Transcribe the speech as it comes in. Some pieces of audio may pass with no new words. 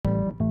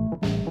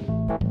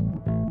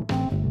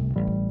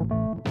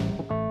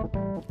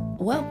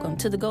Welcome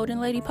to the Golden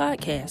Lady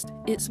Podcast.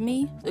 It's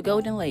me, the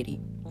Golden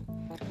Lady.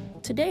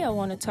 Today I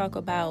want to talk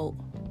about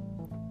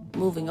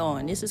moving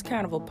on. This is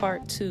kind of a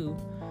part 2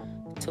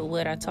 to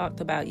what I talked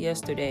about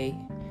yesterday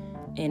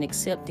in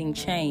accepting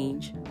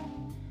change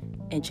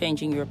and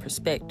changing your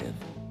perspective.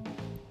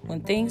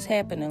 When things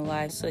happen in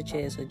life, such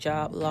as a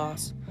job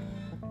loss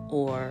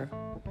or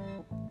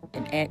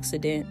an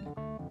accident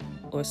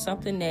or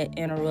something that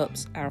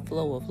interrupts our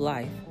flow of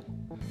life,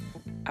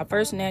 our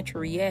first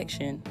natural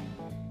reaction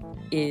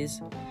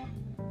is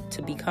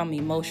to become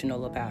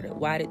emotional about it.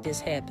 Why did this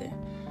happen?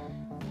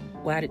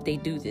 Why did they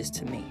do this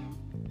to me?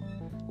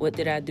 What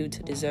did I do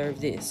to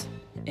deserve this?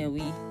 And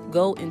we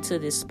go into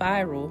this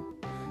spiral,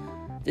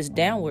 this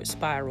downward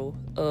spiral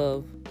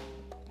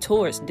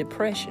towards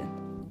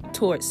depression,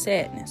 towards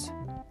sadness.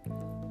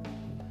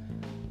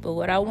 But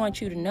what I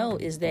want you to know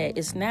is that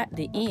it's not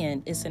the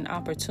end, it's an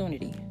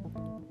opportunity.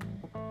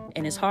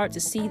 And it's hard to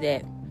see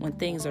that when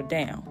things are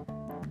down.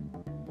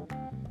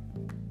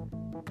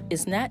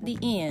 It's not the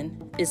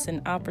end, it's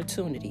an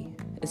opportunity.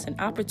 It's an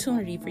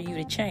opportunity for you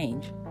to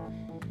change.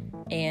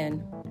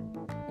 And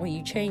when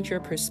you change your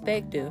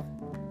perspective,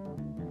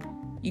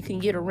 you can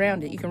get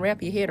around it. You can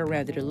wrap your head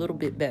around it a little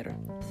bit better.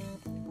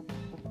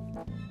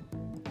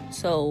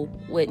 So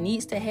what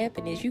needs to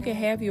happen is you can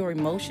have your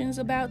emotions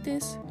about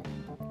this.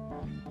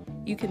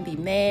 You can be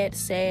mad,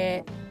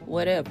 sad,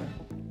 whatever.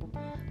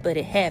 But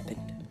it happened.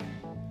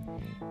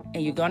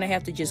 And you're going to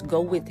have to just go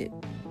with it.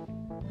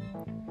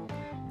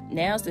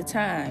 Now's the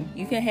time.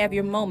 You can have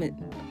your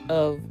moment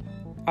of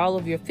all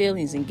of your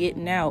feelings and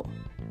getting out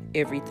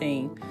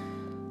everything.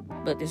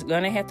 But there's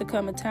going to have to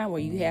come a time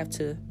where you have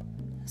to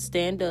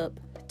stand up,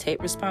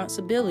 take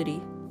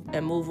responsibility,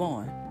 and move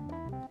on.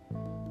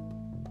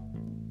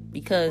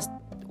 Because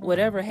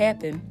whatever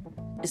happened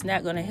is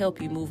not going to help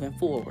you moving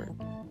forward.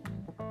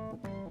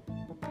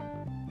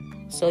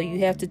 So you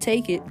have to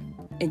take it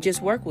and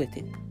just work with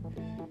it.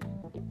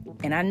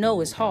 And I know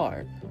it's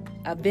hard.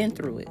 I've been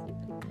through it.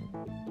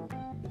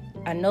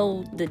 I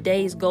know the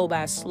days go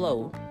by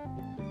slow,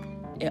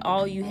 and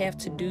all you have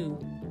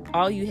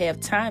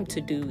time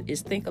to do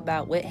is think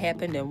about what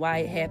happened and why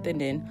it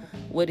happened and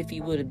what if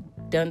you would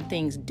have done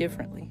things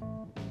differently.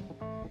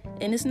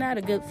 And it's not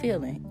a good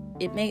feeling.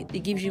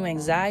 It gives you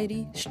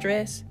anxiety,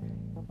 stress.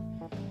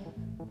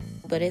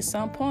 But at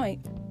some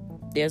point,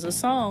 there's a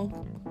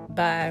song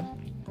by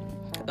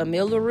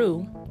Emile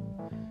LaRue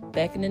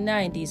back in the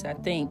 90s, I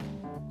think.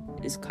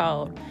 It's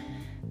called,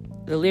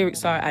 the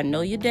lyrics are, I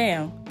know you're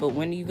down, but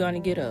when are you going to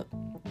get up?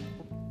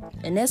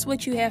 And that's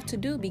what you have to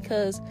do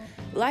because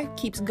life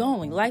keeps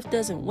going. Life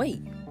doesn't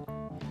wait.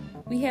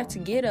 We have to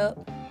get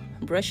up,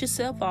 brush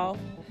yourself off,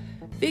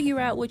 figure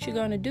out what you're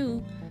going to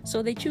do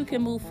so that you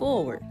can move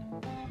forward.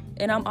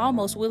 And I'm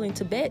almost willing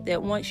to bet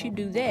that once you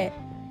do that,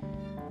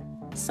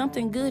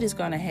 something good is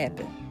going to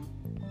happen.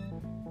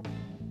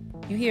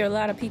 You hear a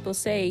lot of people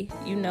say,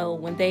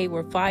 when they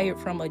were fired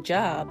from a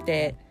job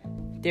that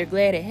they're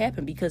glad it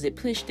happened because it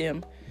pushed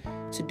them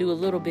to do a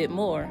little bit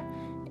more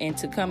and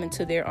to come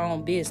into their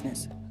own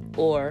business,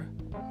 or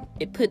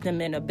it put them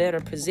in a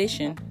better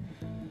position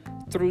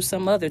through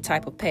some other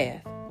type of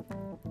path.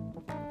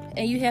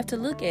 And you have to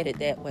look at it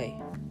that way.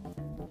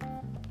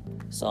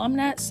 So I'm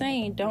not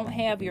saying don't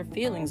have your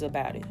feelings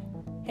about it.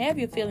 Have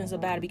your feelings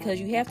about it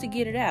because you have to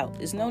get it out.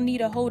 There's no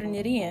need of holding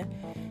it in,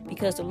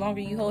 because the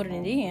longer you hold it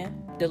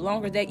in, the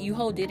longer that you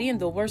hold it in,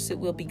 the worse it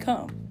will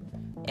become.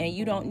 And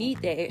you don't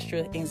need that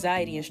extra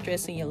anxiety and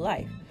stress in your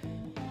life.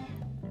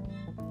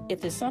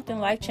 If it's something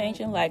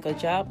life-changing like a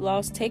job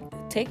loss, take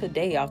a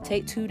day off,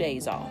 take 2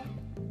 days off,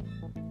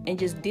 and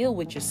just deal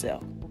with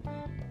yourself.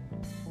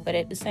 But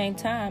at the same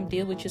time,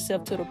 deal with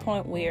yourself to the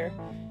point where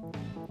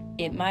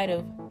it might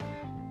have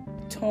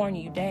torn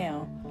you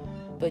down,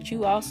 but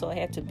you also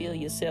have to build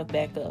yourself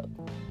back up.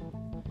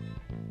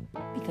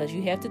 Because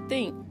you have to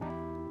think,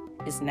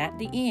 it's not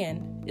the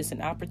end, it's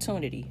an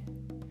opportunity.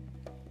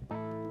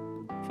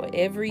 For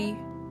every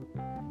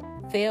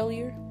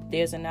failure,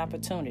 there's an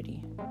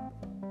opportunity.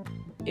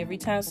 Every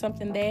time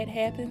something bad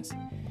happens,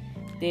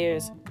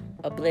 there's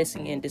a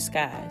blessing in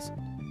disguise.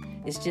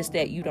 It's just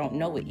that you don't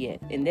know it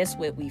yet. And that's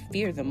what we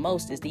fear the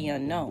most, is the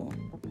unknown.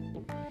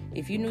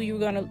 If you knew you were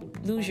going to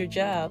lose your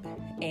job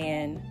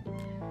and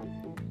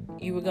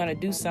you were going to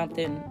do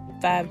something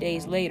 5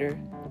 days later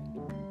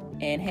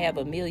and have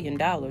 $1 million,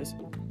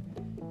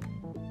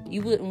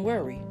 you wouldn't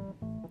worry.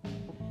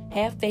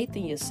 Have faith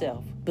in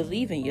yourself.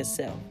 Believe in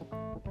yourself.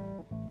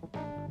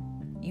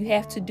 You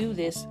have to do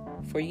this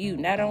for you.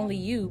 Not only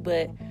you,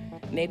 but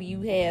maybe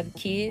you have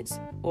kids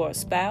or a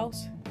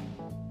spouse.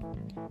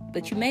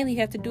 But you mainly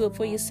have to do it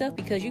for yourself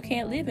because you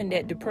can't live in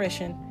that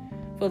depression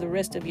for the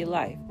rest of your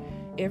life.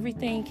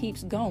 Everything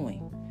keeps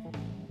going.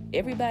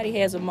 Everybody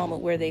has a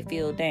moment where they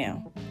feel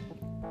down.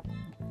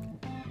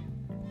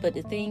 But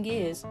the thing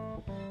is,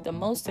 the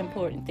most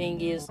important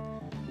thing is,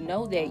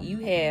 know that you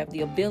have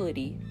the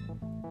ability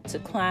to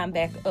climb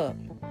back up.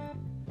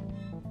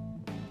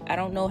 I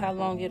don't know how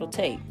long it'll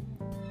take,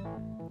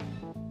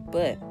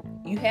 but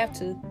you have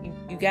to,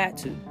 you got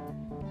to.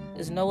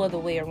 There's no other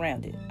way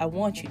around it. I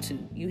want you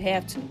to. You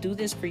have to do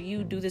this for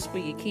you. Do this for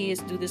your kids.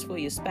 Do this for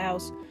your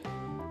spouse.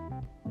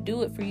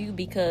 Do it for you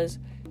because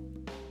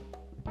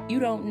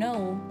you don't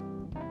know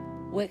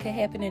what could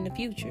happen in the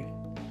future.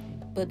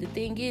 But the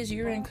thing is,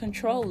 you're in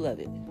control of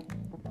it.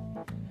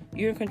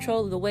 You're in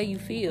control of the way you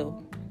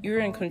feel. You're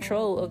in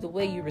control of the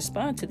way you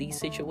respond to these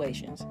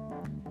situations.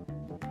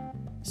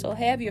 So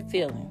have your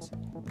feelings.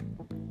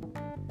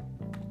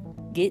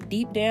 Get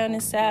deep down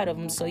inside of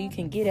them so you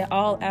can get it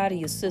all out of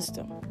your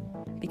system.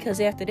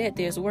 Because after that,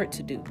 there's work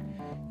to do.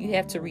 You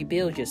have to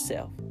rebuild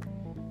yourself.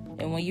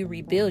 And when you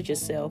rebuild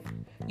yourself,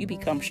 you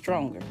become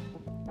stronger.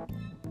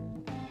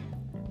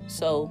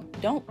 So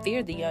don't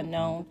fear the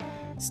unknown.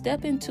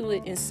 Step into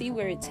it and see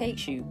where it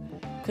takes you.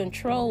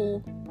 Control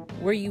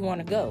where you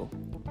want to go.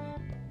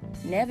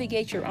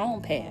 Navigate your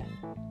own path.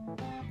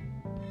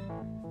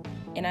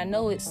 And I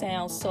know it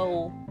sounds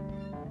so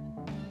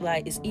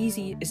like it's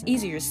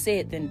easier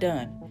said than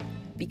done,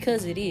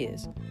 because it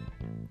is.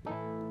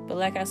 But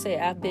like I said,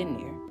 I've been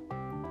there.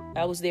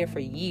 I was there for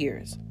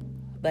years,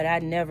 but I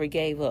never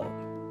gave up.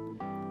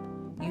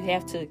 You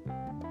have to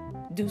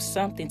do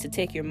something to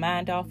take your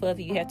mind off of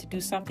it. You have to do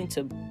something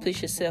to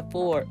push yourself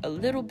forward a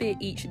little bit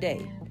each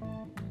day.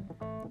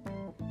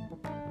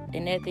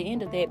 And at the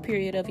end of that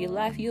period of your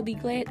life, you'll be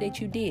glad that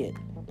you did.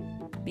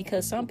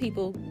 Because some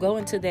people go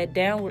into that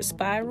downward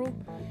spiral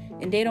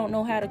and they don't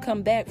know how to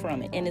come back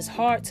from it. And it's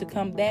hard to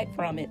come back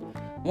from it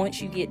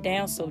once you get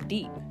down so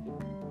deep.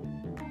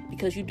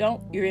 Because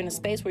you're in a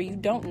space where you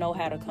don't know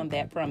how to come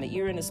back from it.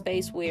 You're in a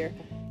space where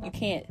you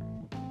can't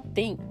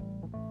think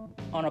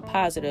on a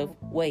positive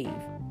wave.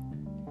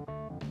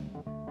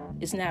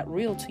 It's not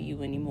real to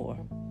you anymore.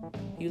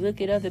 You look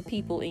at other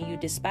people and you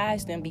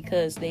despise them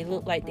because they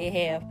look like they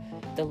have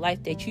the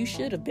life that you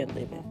should have been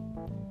living.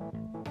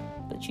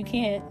 But you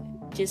can't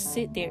just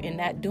sit there and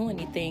not do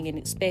anything and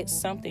expect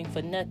something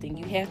for nothing.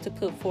 You have to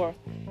put forth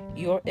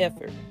your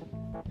effort.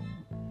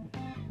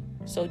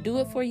 So do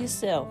it for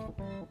yourself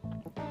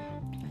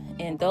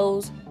and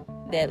those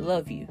that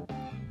love you,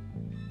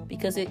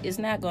 because it is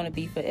not going to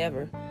be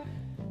forever.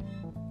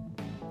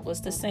 What's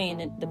the saying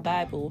in the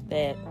Bible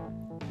that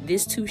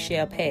this too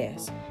shall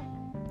pass?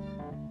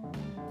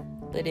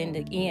 But in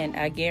the end,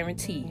 I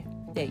guarantee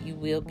that you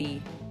will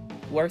be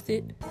worth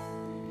it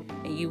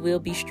and you will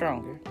be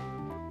stronger.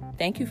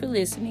 Thank you for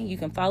listening. You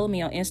can follow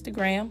me on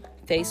Instagram,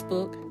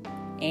 Facebook,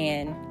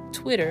 and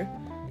Twitter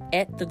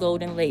at The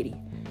Golden Lady.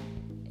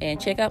 And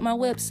check out my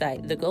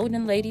website,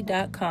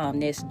 thegoldenlady.com.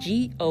 That's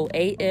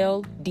GOALDEN.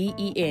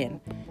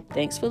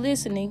 Thanks for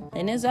listening.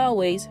 And as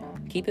always,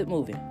 keep it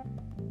moving.